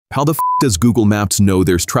How the f does Google Maps know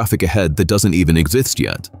there's traffic ahead that doesn't even exist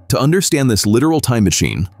yet? To understand this literal time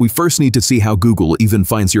machine, we first need to see how Google even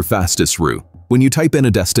finds your fastest route. When you type in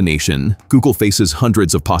a destination, Google faces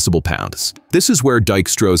hundreds of possible paths. This is where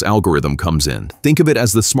Dijkstra's algorithm comes in. Think of it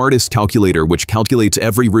as the smartest calculator which calculates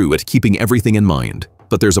every route, keeping everything in mind.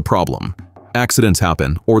 But there's a problem. Accidents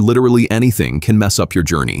happen, or literally anything can mess up your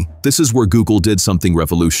journey. This is where Google did something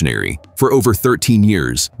revolutionary. For over 13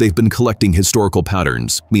 years, they've been collecting historical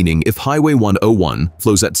patterns, meaning if Highway 101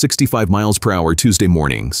 flows at 65 miles per hour Tuesday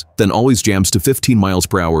mornings, then always jams to 15 miles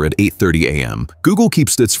per hour at 8:30 a.m. Google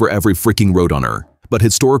keeps this for every freaking road on Earth. But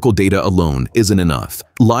historical data alone isn't enough.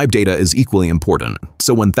 Live data is equally important.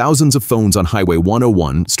 So when thousands of phones on Highway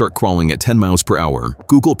 101 start crawling at 10 miles per hour,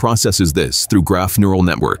 Google processes this through graph neural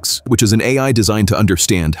networks, which is an AI designed to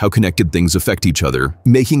understand how connected things affect each other,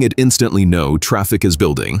 making it instantly know traffic is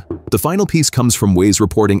building. The final piece comes from Waze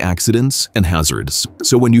reporting accidents and hazards.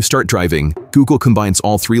 So when you start driving, Google combines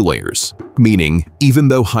all three layers. Meaning, even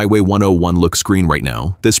though Highway 101 looks green right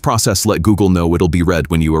now, this process let Google know it'll be red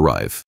when you arrive.